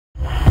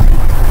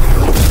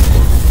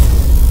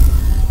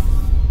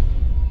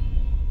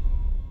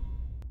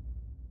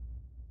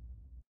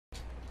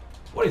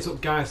What is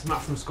up guys,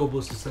 Matt from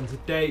Skullbusters, and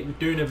today we're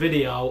doing a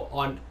video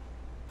on,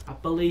 I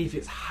believe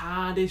it's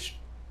hardest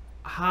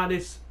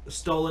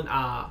stolen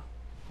art.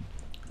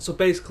 So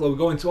basically we're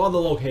going to all the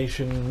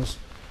locations,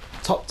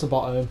 top to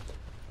bottom,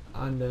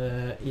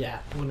 and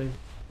yeah, I'm going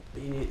to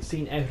be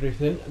seeing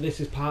everything.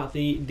 This is part of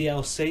the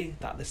DLC,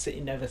 that the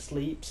city never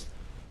sleeps,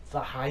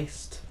 the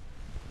heist.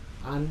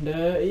 And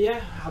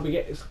yeah, I'll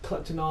be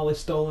collecting all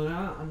this stolen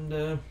art, and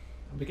I'll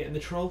be getting the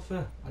trophy.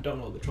 I don't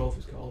know what the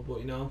trophy's called,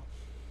 but you know.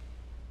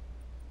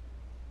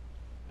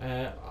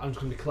 I'm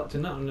just going to be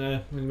collecting that, and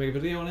I'm going to make a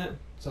video on it,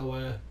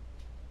 so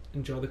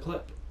enjoy the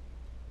clip.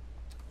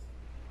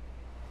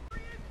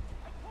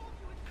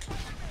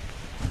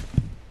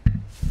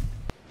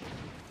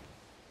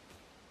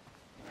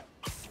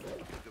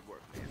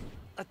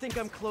 I think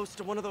I'm close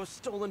to one of those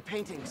stolen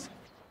paintings.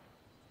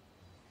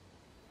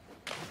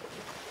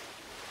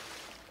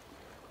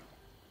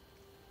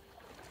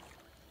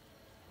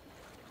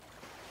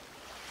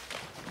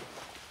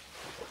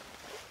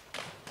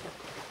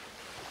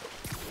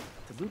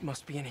 The loot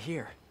must be in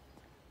here.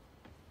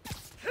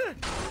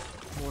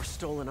 More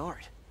stolen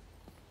art.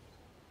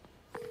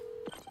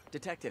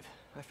 Detective,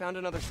 I found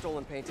another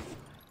stolen painting.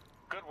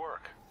 Good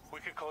work. We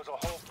could close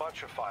a whole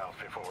bunch of files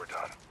before we're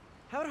done.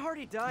 How'd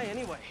Hardy die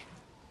anyway?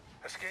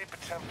 Escape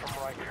attempt from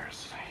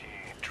Rikers.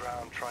 He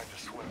drowned trying to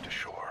swim to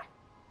shore.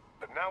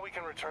 But now we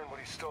can return what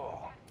he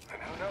stole.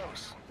 And who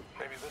knows?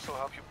 Maybe this will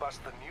help you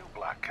bust the new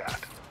Black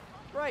Cat.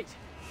 Right.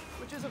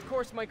 Which is, of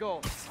course, my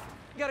goal.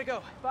 Gotta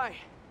go. Bye.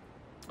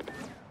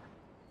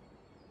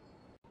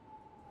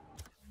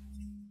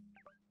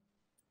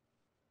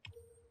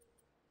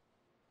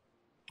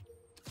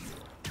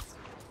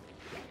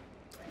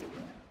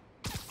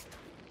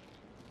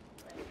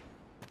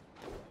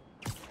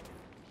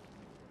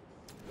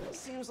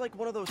 Seems like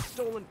one of those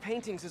stolen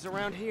paintings is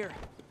around here.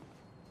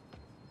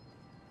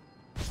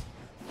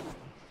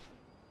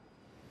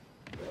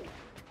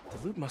 The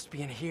loot must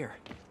be in here.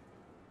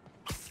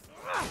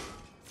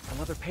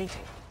 Another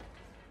painting.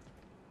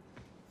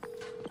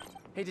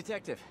 Hey,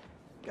 Detective.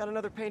 Got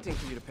another painting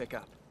for you to pick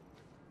up.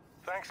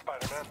 Thanks,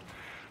 Spider-Man.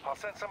 I'll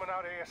send someone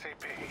out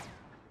ASAP.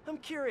 I'm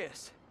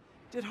curious.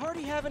 Did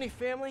Hardy have any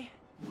family?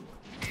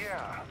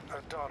 Yeah,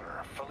 a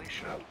daughter,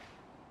 Felicia.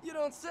 You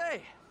don't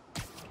say.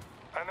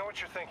 I know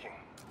what you're thinking.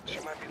 She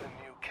might be the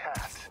new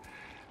cat.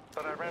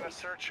 But I ran a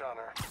search on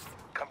her.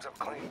 Comes up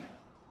clean.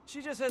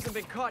 She just hasn't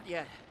been caught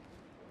yet.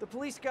 The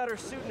police got her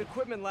suit and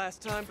equipment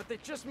last time, but they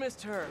just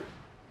missed her.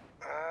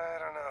 I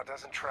don't know, it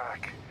doesn't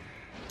track.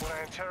 When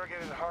I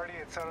interrogated Hardy,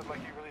 it sounded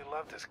like he really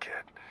loved his kid.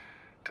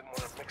 Didn't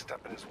want her mixed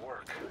up in his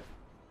work.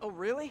 Oh,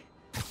 really?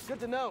 Good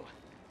to know.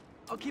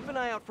 I'll keep an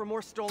eye out for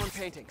more stolen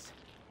paintings.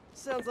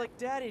 Sounds like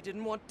Daddy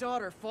didn't want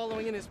daughter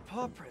following in his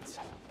paw prints.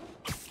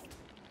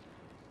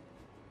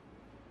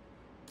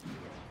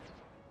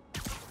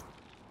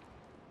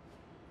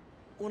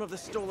 One of the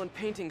stolen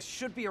paintings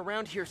should be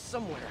around here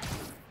somewhere.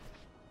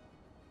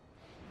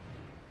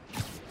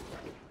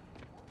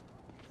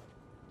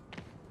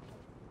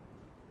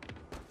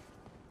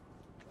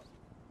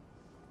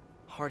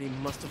 Hardy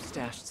must have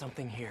stashed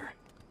something here.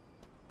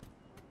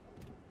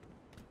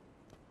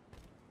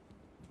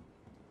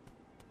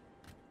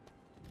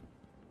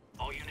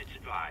 All units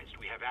advised,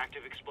 we have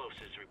active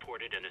explosives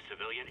reported in a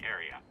civilian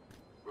area.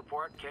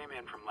 Report came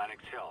in from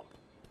Lenox Hill.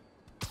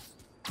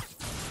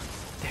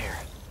 There.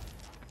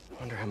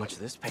 Wonder how much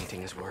this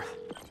painting is worth.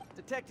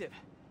 Detective,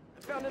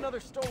 I found another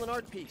stolen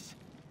art piece.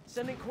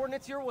 Sending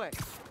coordinates your way.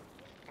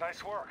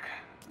 Nice work.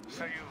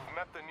 So you've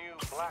met the new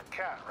Black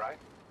Cat, right?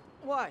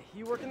 Why?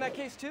 You work in that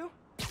case too?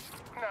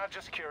 Nah,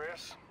 just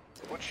curious.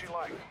 What's she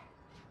like?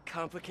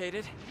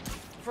 Complicated.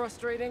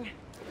 Frustrating.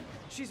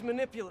 She's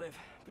manipulative,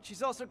 but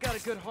she's also got a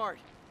good heart.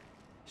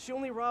 She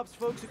only robs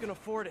folks who can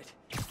afford it,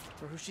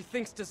 or who she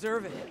thinks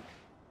deserve it.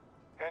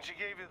 And she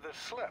gave you the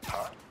slip,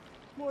 huh?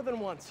 More than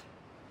once.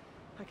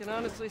 I can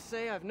honestly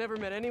say I've never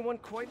met anyone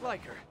quite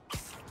like her.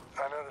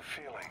 I know the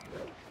feeling.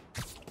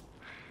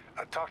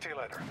 I'll talk to you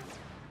later.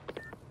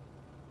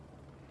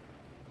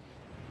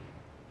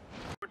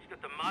 Reports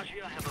that the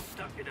Maggia have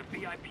abducted a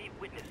VIP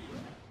witness.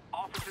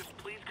 Officers,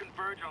 please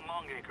converge on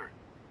Longacre.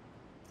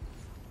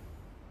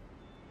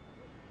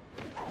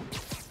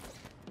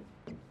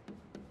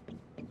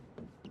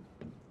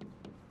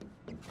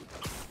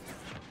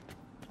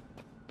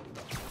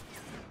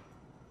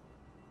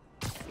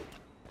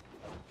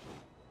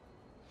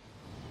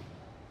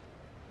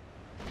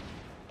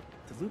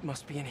 The loot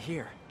must be in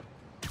here.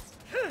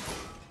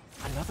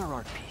 Another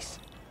art piece.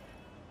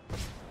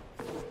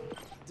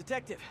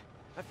 Detective,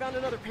 I found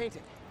another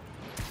painting.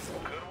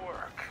 Good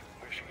work.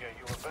 We should get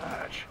you a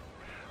badge.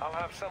 I'll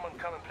have someone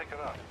come and pick it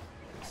up.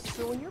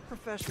 So in your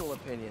professional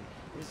opinion,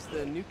 is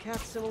the new cat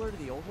similar to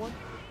the old one?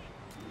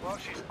 Well,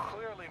 she's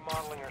clearly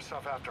modeling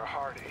herself after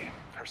Hardy.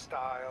 Her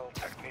style,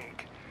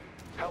 technique.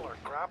 Hell, her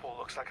grapple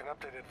looks like an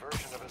updated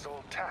version of his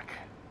old tech.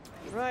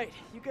 Right,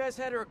 you guys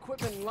had her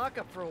equipment in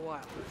lockup for a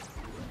while.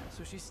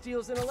 So she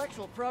steals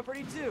intellectual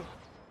property too.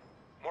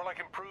 More like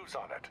improves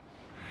on it.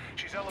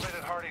 She's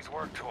elevated Hardy's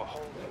work to a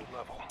whole new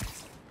level.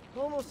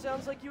 Almost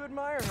sounds like you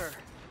admire her.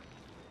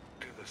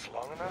 this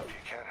long enough,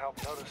 you can't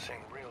help noticing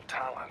real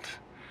talent.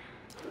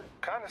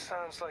 Kinda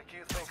sounds like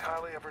you think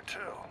highly of her too.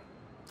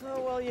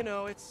 Oh, well, you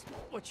know, it's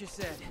what you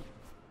said.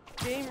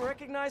 Game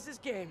recognizes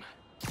game.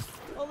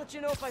 I'll let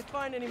you know if I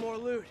find any more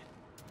loot.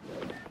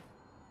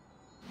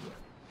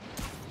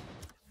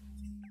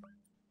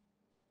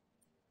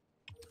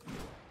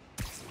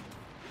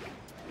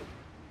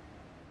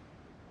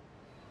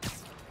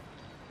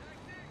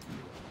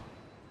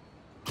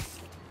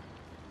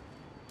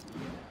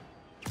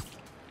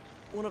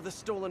 One of the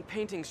stolen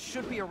paintings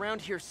should be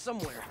around here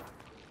somewhere.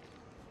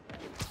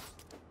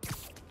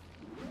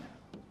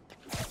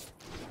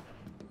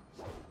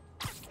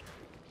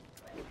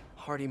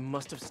 Hardy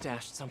must have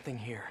stashed something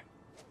here.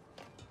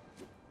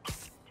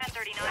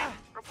 1039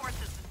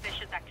 reports of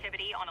suspicious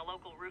activity on a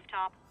local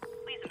rooftop.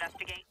 Please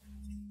investigate.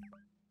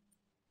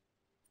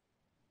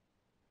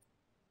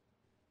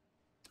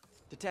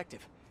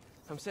 Detective,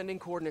 I'm sending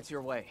coordinates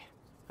your way.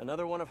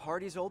 Another one of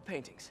Hardy's old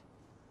paintings.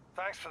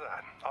 Thanks for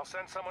that. I'll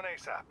send someone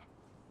ASAP.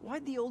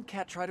 Why'd the old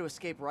cat try to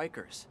escape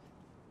Rikers?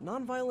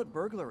 Non-violent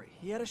burglary.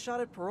 He had a shot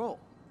at parole.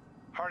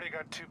 Hardy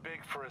got too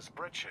big for his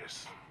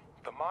britches.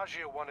 The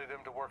Maggia wanted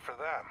him to work for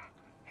them.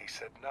 He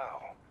said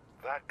no.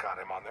 That got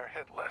him on their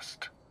hit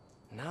list.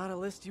 Not a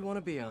list you want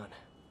to be on.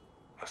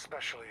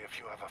 Especially if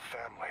you have a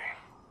family.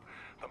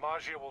 The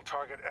Maggia will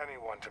target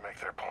anyone to make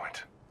their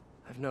point.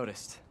 I've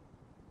noticed.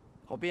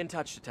 I'll be in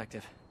touch,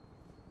 Detective.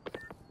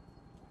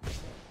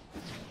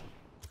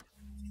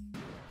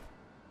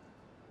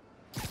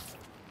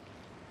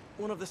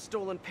 One of the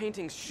stolen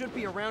paintings should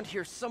be around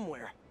here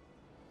somewhere.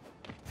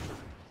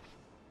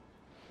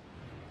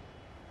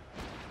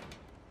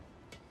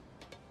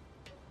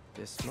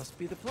 This must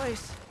be the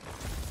place.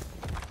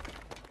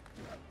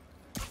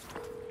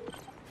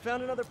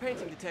 Found another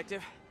painting,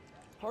 Detective.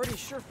 Hardy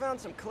sure found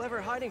some clever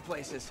hiding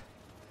places.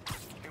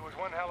 He was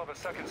one hell of a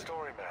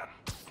second-story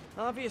man.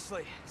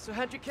 Obviously. So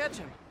how'd you catch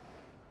him?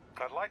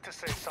 I'd like to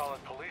say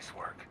solid police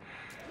work,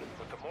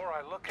 but the more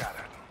I look at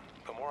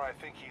it, the more I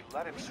think he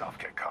let himself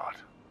get caught.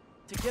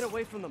 To get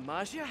away from the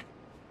Maggia?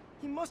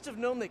 He must have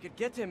known they could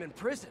get to him in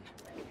prison.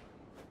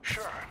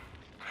 Sure,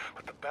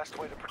 but the best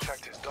way to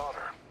protect his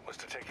daughter was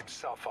to take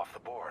himself off the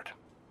board.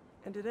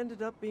 And it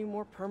ended up being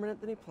more permanent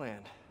than he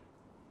planned.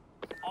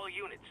 All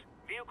units,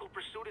 vehicle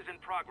pursuit is in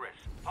progress,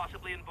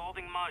 possibly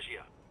involving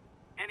Maggia.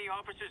 Any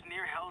officers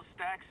near Hell's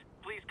Stacks,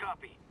 please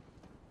copy.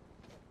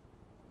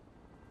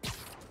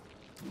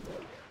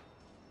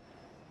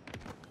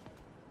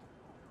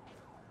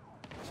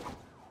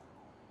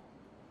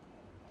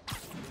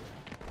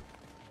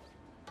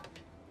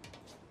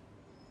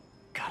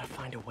 Gotta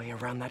find a way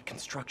around that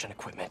construction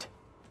equipment.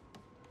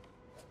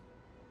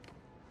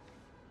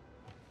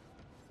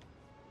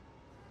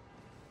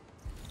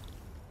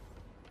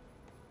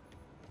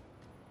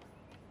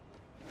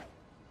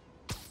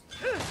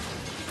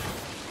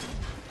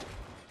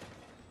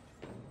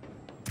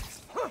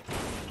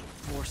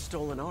 More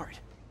stolen art.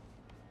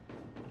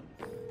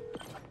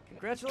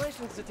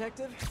 Congratulations,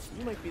 Detective.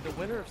 You might be the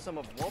winner of some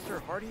of Walter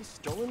Hardy's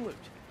stolen loot.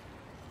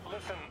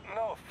 Listen,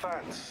 no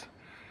offense,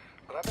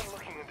 but I've been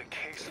looking into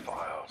case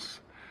files.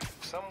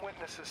 Some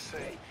witnesses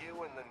say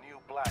you and the new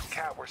Black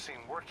Cat were seen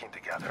working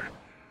together.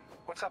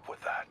 What's up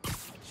with that?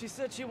 She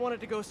said she wanted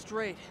to go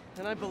straight,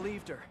 and I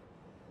believed her.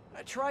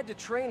 I tried to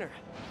train her.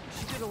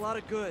 She did a lot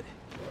of good.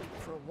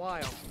 For a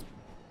while.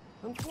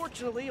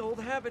 Unfortunately,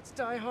 old habits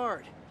die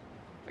hard.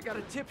 I got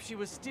a tip she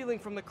was stealing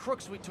from the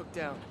crooks we took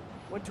down.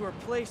 Went to her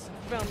place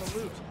and found the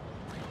loot.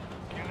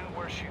 You knew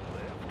where she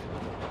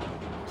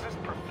lived? Was this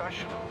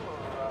professional,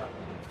 or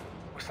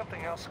was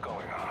something else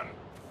going on?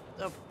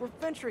 We're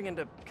venturing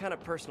into kind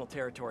of personal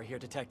territory here,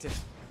 Detective.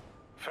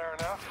 Fair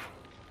enough.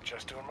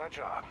 Just doing my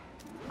job.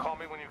 Call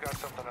me when you've got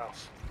something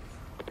else.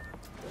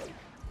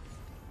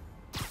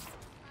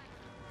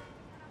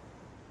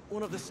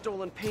 One of the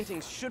stolen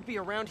paintings should be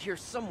around here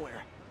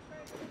somewhere.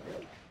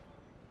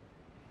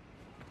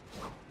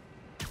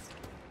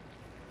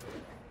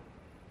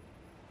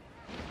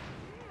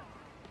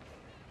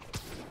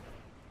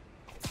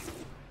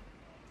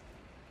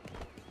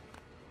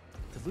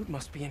 The loot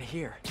must be in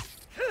here.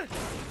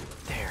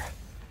 There.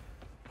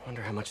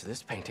 Wonder how much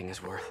this painting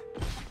is worth.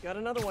 Got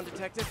another one,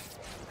 Detective.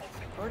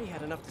 Hardy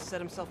had enough to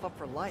set himself up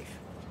for life.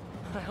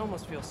 I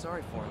almost feel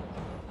sorry for him.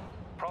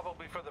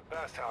 Probably for the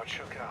best how it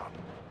shook out.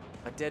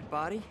 A dead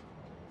body?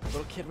 A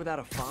little kid without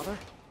a father?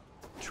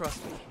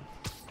 Trust me,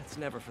 it's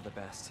never for the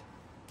best.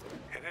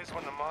 It is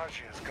when the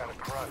Maggia's got a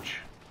grudge.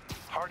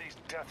 Hardy's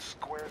death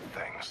squared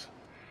things.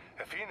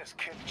 If he and his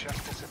kid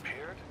just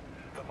disappeared,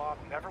 the mob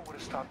never would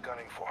have stopped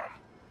gunning for him.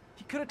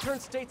 He could have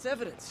turned state's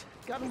evidence,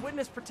 gotten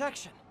witness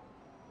protection.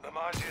 The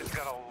Maggia's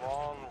got a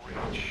long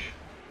reach.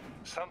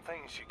 Some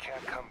things you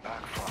can't come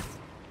back from.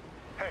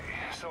 Hey,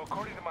 so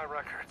according to my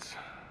records,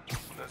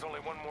 there's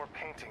only one more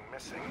painting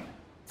missing.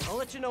 I'll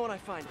let you know when I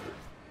find it.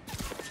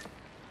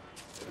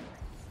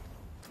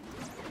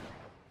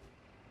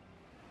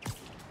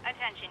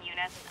 Attention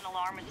units, an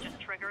alarm was just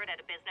triggered at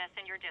a business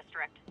in your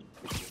district.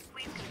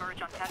 Please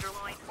converge on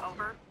Tenderloin,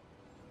 over.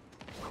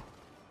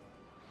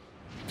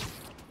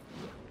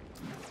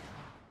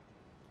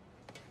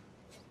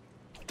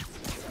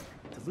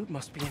 The loot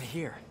must be in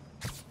here.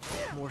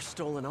 More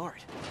stolen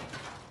art.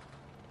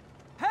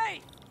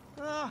 Hey!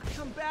 Oh,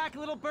 come back,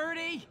 little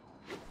birdie!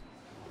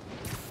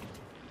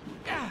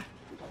 Ah,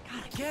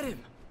 gotta get him.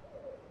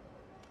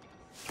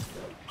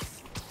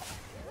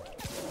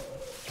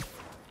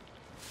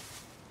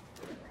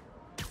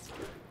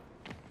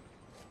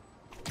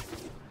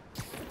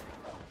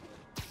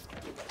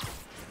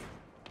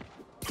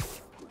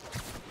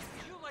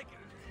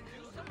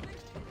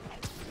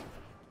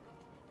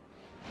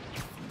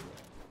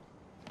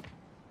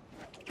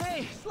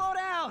 Hey, slow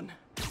down!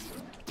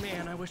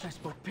 Man, I wish I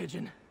spoke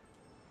pigeon.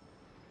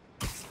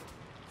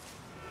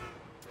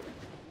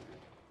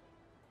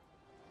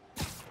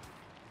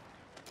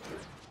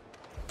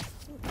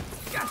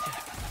 Gotcha!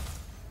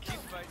 Keep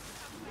fighting.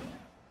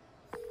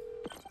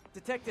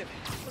 Detective,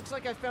 looks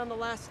like I found the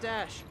last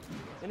stash.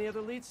 Any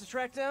other leads to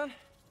track down?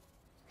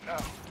 No.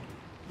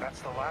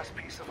 That's the last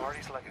piece of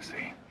Artie's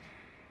legacy.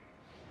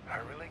 I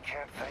really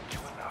can't thank you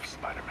enough,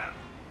 Spider-Man.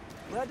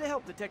 Glad to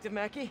help, Detective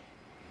Mackey.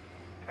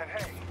 And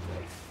hey,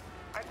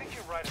 I think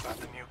you're right about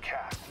the new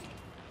cat.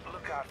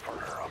 Look out for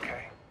her,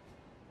 okay?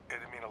 It'd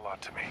mean a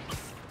lot to me.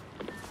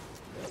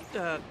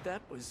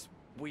 That was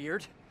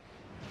weird.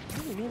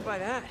 What do you mean by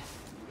that?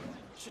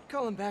 Should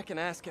call him back and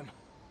ask him.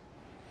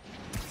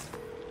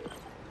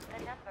 The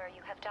number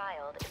you have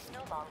dialed is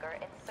no longer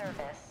in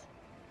service.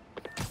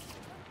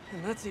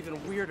 And that's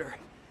even weirder.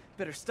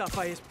 Better stop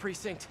by his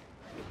precinct.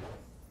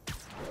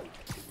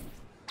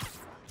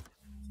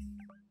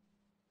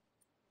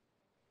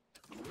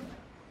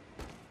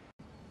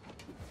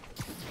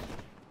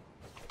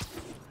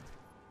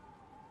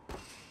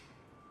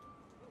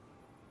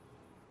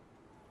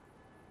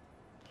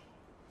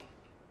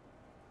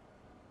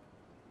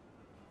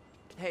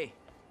 Hey,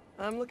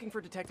 I'm looking for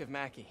Detective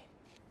Mackey.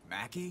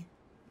 Mackey?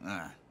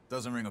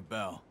 Doesn't ring a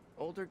bell.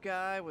 Older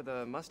guy with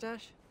a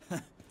mustache?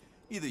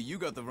 Either you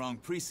got the wrong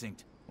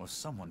precinct, or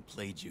someone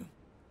played you.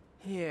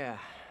 Yeah,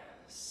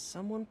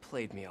 someone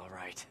played me all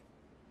right.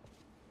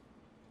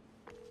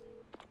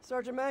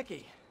 Sergeant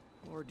Mackey,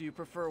 or do you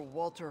prefer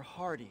Walter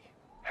Hardy?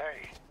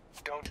 Hey,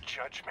 don't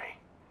judge me.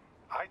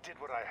 I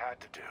did what I had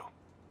to do.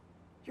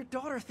 Your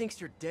daughter thinks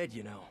you're dead,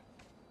 you know.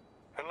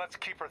 And let's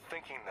keep her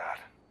thinking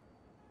that.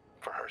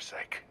 For her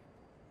sake.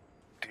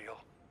 Deal?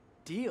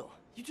 Deal?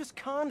 You just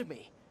conned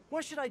me. Why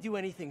should I do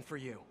anything for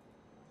you?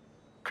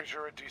 'Cause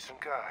you're a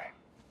decent guy.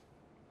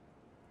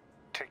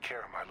 Take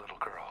care of my little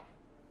girl.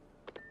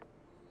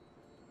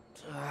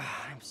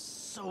 I'm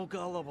so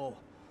gullible.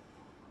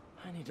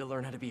 I need to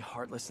learn how to be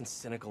heartless and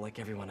cynical like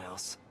everyone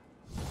else.